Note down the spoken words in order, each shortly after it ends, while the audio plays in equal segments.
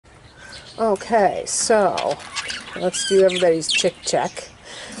Okay, so let's do everybody's chick check.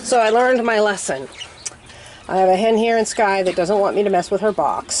 So I learned my lesson. I have a hen here in Sky that doesn't want me to mess with her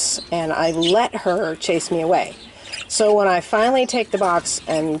box, and I let her chase me away. So when I finally take the box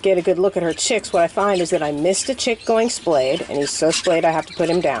and get a good look at her chicks, what I find is that I missed a chick going splayed, and he's so splayed I have to put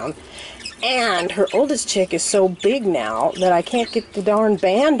him down. And her oldest chick is so big now that I can't get the darn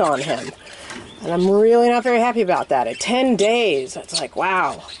band on him. And I'm really not very happy about that. At 10 days, it's like,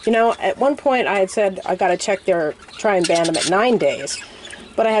 wow. You know, at one point I had said I got to try and band them at 9 days.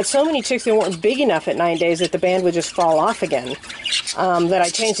 But I had so many chicks that weren't big enough at 9 days that the band would just fall off again, that I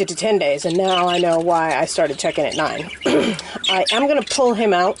changed it to 10 days. And now I know why I started checking at 9. I am going to pull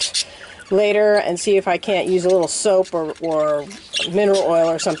him out later and see if I can't use a little soap or mineral oil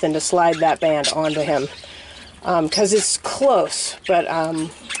or something to slide that band onto him. Because it's close, but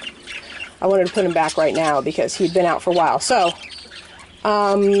I wanted to put him back right now because he'd been out for a while. So,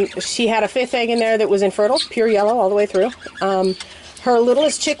 she had a 5th egg in there that was infertile, pure yellow all the way through. Her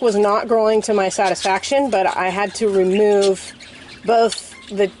littlest chick was not growing to my satisfaction, but I had to remove both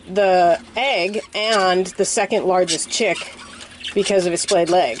the egg and the second largest chick because of its splayed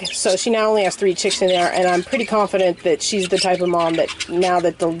leg. So she now only has 3 chicks in there, and I'm pretty confident that she's the type of mom that now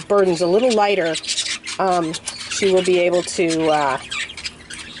that the burden's a little lighter, she will be able to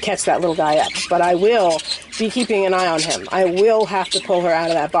catch that little guy up. But I will be keeping an eye on him. I will have to pull her out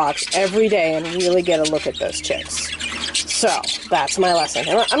of that box every day and really get a look at those chicks. So that's my lesson.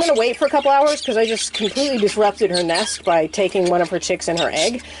 And I'm going to wait for a couple hours because I just completely disrupted her nest by taking one of her chicks and her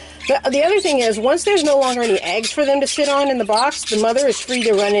egg. The other thing is, once there's no longer any eggs for them to sit on in the box, the mother is free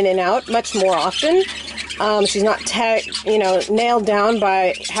to run in and out much more often. She's not nailed down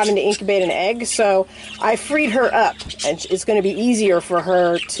by having to incubate an egg, so I freed her up, and it's going to be easier for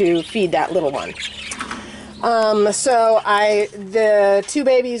her to feed that little one. The 2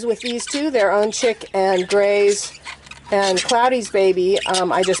 babies with these 2, their own chick and Gray's and Cloudy's baby,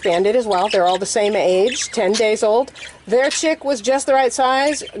 I just banded as well. They're all the same age, 10 days old. Their chick was just the right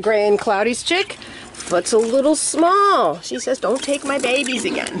size. Gray and Cloudy's chick, foot's a little small. She says, don't take my babies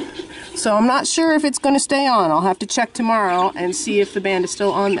again. So I'm not sure if it's going to stay on. I'll have to check tomorrow and see if the band is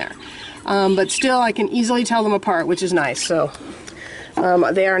still on there. But still, I can easily tell them apart, which is nice. So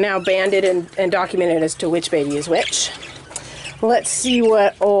they are now banded and documented as to which baby is which. Let's see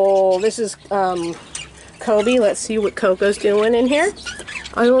what, this is Kobe. Let's see what Coco's doing in here.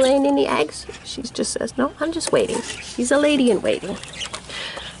 Are you laying any eggs? She just says, no, I'm just waiting. She's a lady in waiting.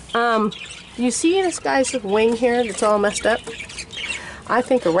 You see this guy's wing here that's all messed up? I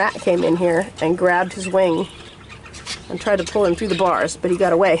think a rat came in here and grabbed his wing and tried to pull him through the bars, but he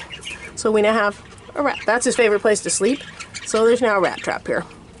got away. So we now have a rat. That's his favorite place to sleep. So there's now a rat trap here.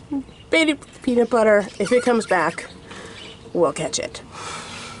 Baby peanut butter. If it comes back, we'll catch it.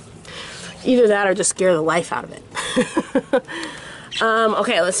 Either that or just scare the life out of it.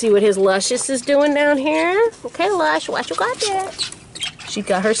 Okay, let's see what his Luscious is doing down here. Okay, Lush, what you got there? She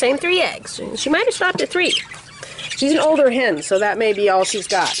got her same 3 eggs. She might have stopped at 3. She's an older hen, so that may be all she's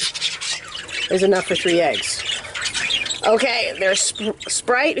got. Is enough for 3 eggs. Okay, there's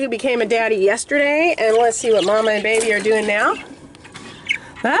Sprite, who became a daddy yesterday, and let's see what Mama and Baby are doing now.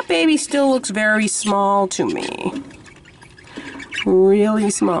 That baby still looks very small to me. Really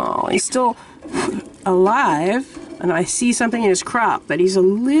small. He's still alive, and I see something in his crop, but he's a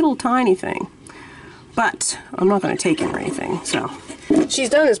little tiny thing. But I'm not going to take him or anything, so. She's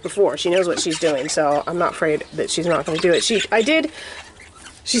done this before. She knows what she's doing, so I'm not afraid that she's not going to do it. She's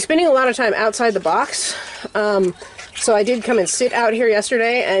spending a lot of time outside the box, so I did come and sit out here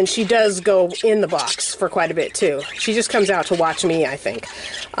yesterday, and she does go in the box for quite a bit, too. She just comes out to watch me, I think.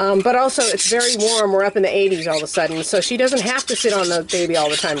 But also, it's very warm. We're up in the 80s all of a sudden, so she doesn't have to sit on the baby all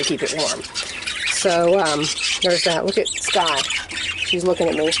the time to keep it warm. So, there's that. Look at Sky. She's looking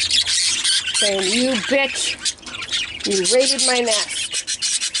at me, saying, you bitch, you raided my nest.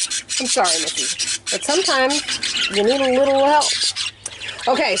 I'm sorry, Mickey, but sometimes you need a little help.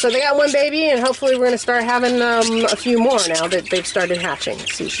 Okay, so they got 1 baby, and hopefully we're going to start having a few more now that they've started hatching.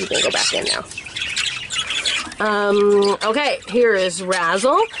 Let's see if she's going to go back in now. Okay, here is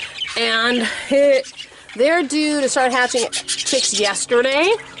Razzle, and they're due to start hatching chicks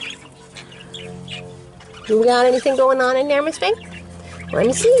yesterday. Do we got anything going on in there, Miss Faye? Let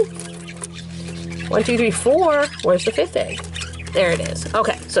me see. 1, 2, 3, 4. Where's the 5th egg? There it is.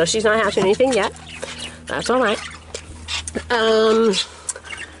 Okay, so she's not hatching anything yet. That's all right.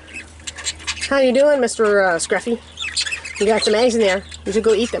 How you doing, Mr. Scruffy? You got some eggs in there. You should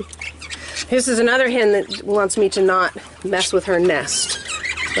go eat them. This is another hen that wants me to not mess with her nest.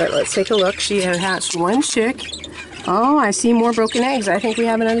 But let's take a look. She had hatched 1 chick, Oh, I see more broken eggs. I think we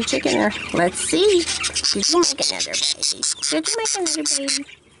have another chick in there. Let's see. Did you make another baby? Did you make another baby?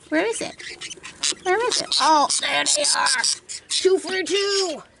 Where is it? Where is it? Oh, there they are. 2 for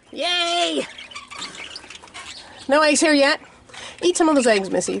 2. Yay! No eggs here yet. Eat some of those eggs,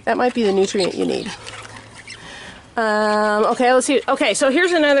 Missy. That might be the nutrient you need. Okay, let's see. Okay, so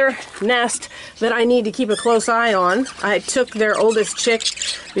here's another nest that I need to keep a close eye on. I took their oldest chick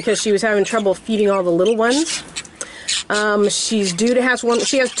because she was having trouble feeding all the little ones. She's due to hatch one.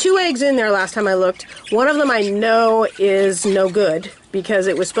 She has 2 eggs in there last time I looked. One of them I know is no good because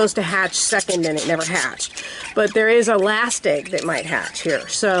it was supposed to hatch second and it never hatched. But there is a last egg that might hatch here.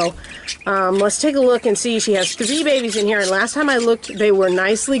 So let's take a look and see. She has 3 babies in here, and last time I looked, they were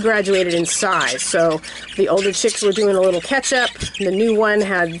nicely graduated in size. So the older chicks were doing a little catch-up. The new one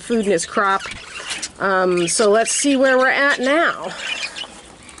had food in his crop. So let's see where we're at now.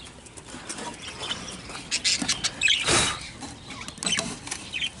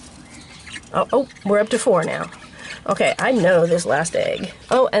 Oh, we're up to 4 now. Okay, I know this last egg.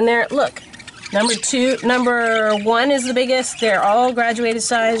 Oh, and there, look. Number 1 is the biggest. They're all graduated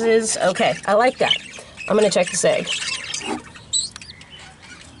sizes. Okay, I like that. I'm going to check this egg.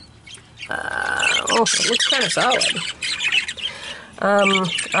 Oh, it looks kind of solid.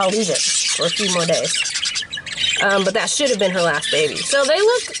 I'll leave it for a few more days. But that should have been her last baby. So they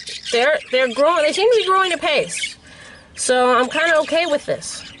look, they're growing. They seem to be growing apace. So I'm kind of okay with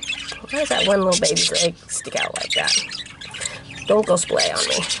this. Why does that one little baby's egg stick out like that? Don't go splay on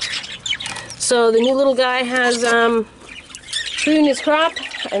me. So the new little guy has food in his crop,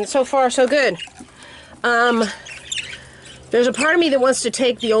 and so far so good. There's a part of me that wants to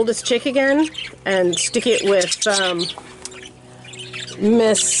take the oldest chick again and stick it with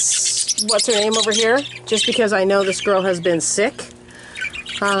Miss, what's her name over here? Just because I know this girl has been sick.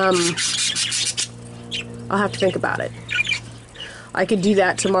 I'll have to think about it. I could do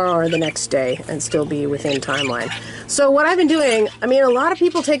that tomorrow or the next day and still be within timeline. So what I've been doing, I mean, a lot of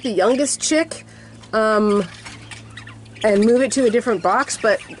people take the youngest chick and move it to a different box,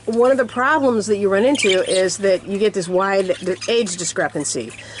 but one of the problems that you run into is that you get this wide age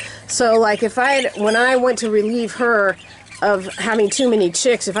discrepancy. So like when I went to relieve her of having too many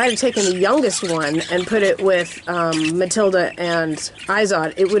chicks, if I had taken the youngest one and put it with Matilda and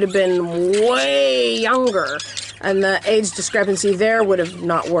Izod, it would have been way younger, and the age discrepancy there would have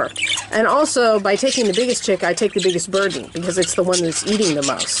not worked. And also, by taking the biggest chick, I take the biggest burden because it's the one that's eating the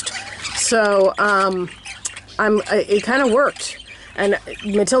most. So it kind of worked, and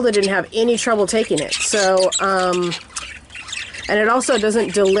Matilda didn't have any trouble taking it. So and it also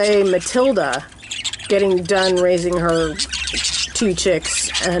doesn't delay Matilda getting done raising her 2 chicks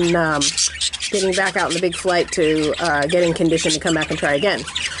and getting back out in the big flight to get in condition to come back and try again.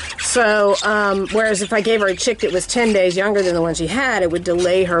 So, whereas if I gave her a chick that was 10 days younger than the one she had, it would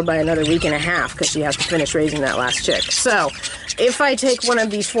delay her by another week and a half because she has to finish raising that last chick. So, if I take one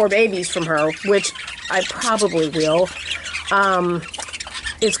of these 4 babies from her, which I probably will,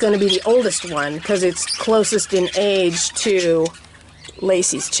 it's going to be the oldest one because it's closest in age to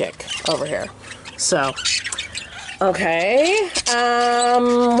Lacey's chick over here. So, okay,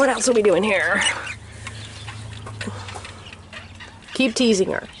 what else are we doing here? Keep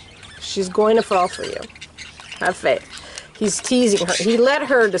teasing her. She's going to fall for you. Have faith. He's teasing her. He let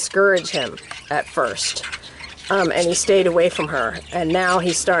her discourage him at first, and he stayed away from her. And now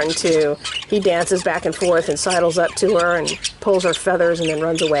he's starting to, he dances back and forth and sidles up to her and pulls her feathers and then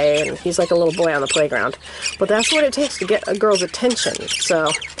runs away. And he's like a little boy on the playground. But that's what it takes to get a girl's attention.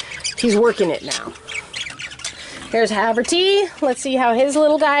 So he's working it now. Here's Haverty. Let's see how his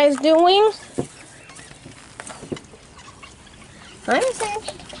little guy is doing. I'm saying.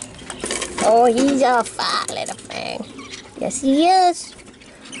 Oh, he's a fat little thing. Yes, he is.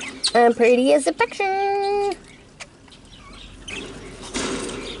 And pretty as a picture.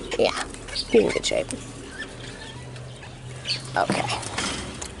 Yeah, he's in good shape. Okay.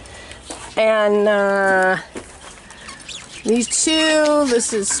 And these 2,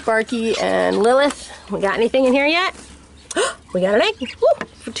 this is Sparky and Lilith. We got anything in here yet? We got an egg.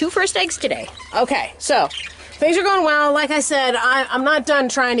 Woo, 2 first eggs today. Okay, so things are going well. Like I said, I'm not done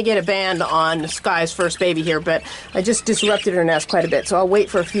trying to get a band on Sky's first baby here, but I just disrupted her nest quite a bit, so I'll wait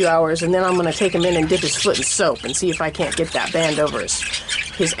for a few hours, and then I'm going to take him in and dip his foot in soap and see if I can't get that band over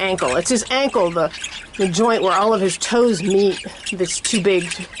his ankle. It's his ankle, the joint where all of his toes meet, that's too big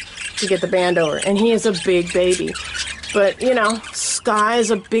to get the band over, and he is a big baby. But, you know,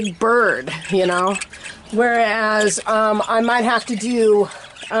 Sky's a big bird, you know, whereas I might have to do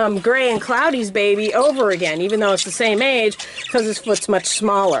Gray and Cloudy's baby over again, even though it's the same age, because his foot's much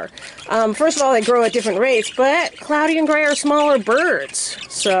smaller. First of all, they grow at different rates, but Cloudy and Gray are smaller birds.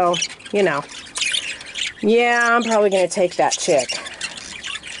 So, you know. Yeah, I'm probably going to take that chick.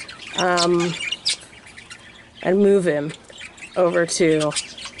 And move him over to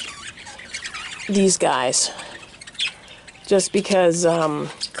these guys. Just because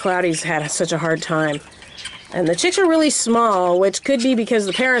Cloudy's had such a hard time. And the chicks are really small, which could be because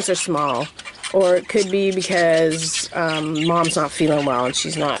the parents are small, or it could be because mom's not feeling well and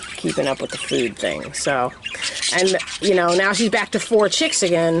she's not keeping up with the food thing. So, and you know, now she's back to 4 chicks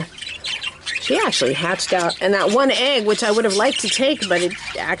again. She actually hatched out, and that one egg, which I would have liked to take, but it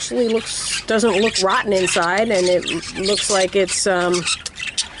actually doesn't look rotten inside, and it looks like it's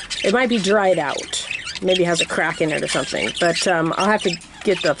it might be dried out. Maybe has a crack in it or something. But I'll have to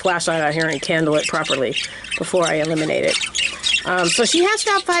get the flashlight out here and candle it properly before I eliminate it. So she hatched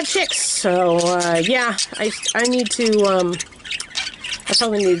out 5 chicks. So yeah, I need to. I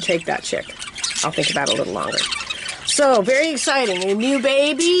probably need to take that chick. I'll think about it a little longer. So very exciting. A new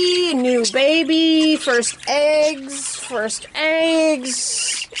baby. First eggs.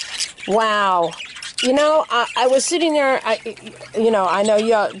 Wow. You know, I was sitting there, I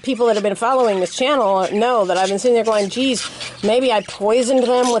know people that have been following this channel know that I've been sitting there going, geez, maybe I poisoned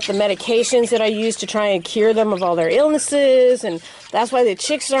them with the medications that I use to try and cure them of all their illnesses, and that's why the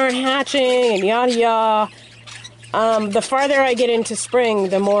chicks aren't hatching, and yada yada. The farther I get into spring,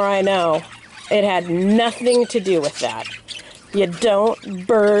 the more I know. It had nothing to do with that. You don't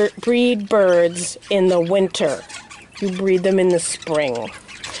breed birds in the winter. You breed them in the spring.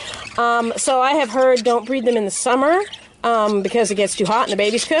 So I have heard don't breed them in the summer because it gets too hot and the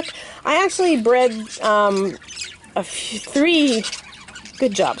babies cook. I actually bred 3.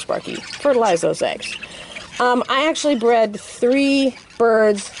 Good job, Sparky. Fertilize those eggs. I actually bred 3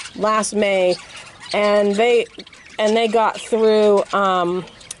 birds last May, and they got through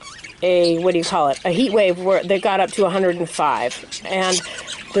a heat wave where they got up to 105, and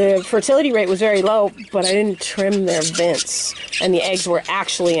the fertility rate was very low, but I didn't trim their vents, and the eggs were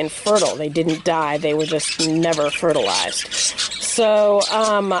actually infertile. They didn't die. They were just never fertilized. So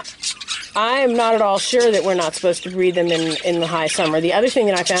I'm not at all sure that we're not supposed to breed them in the high summer. The other thing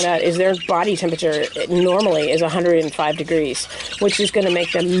that I found out is their body temperature normally is 105 degrees, which is going to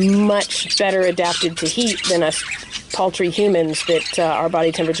make them much better adapted to heat than us paltry humans that our body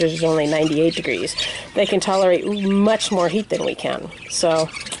temperature is only 98 degrees. They can tolerate much more heat than we can. So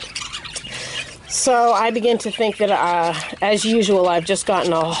I begin to think that, as usual, I've just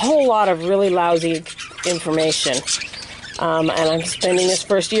gotten a whole lot of really lousy information. And I'm spending this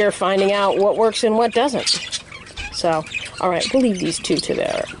first year finding out what works and what doesn't. So, all right, we'll leave these two to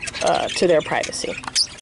their privacy.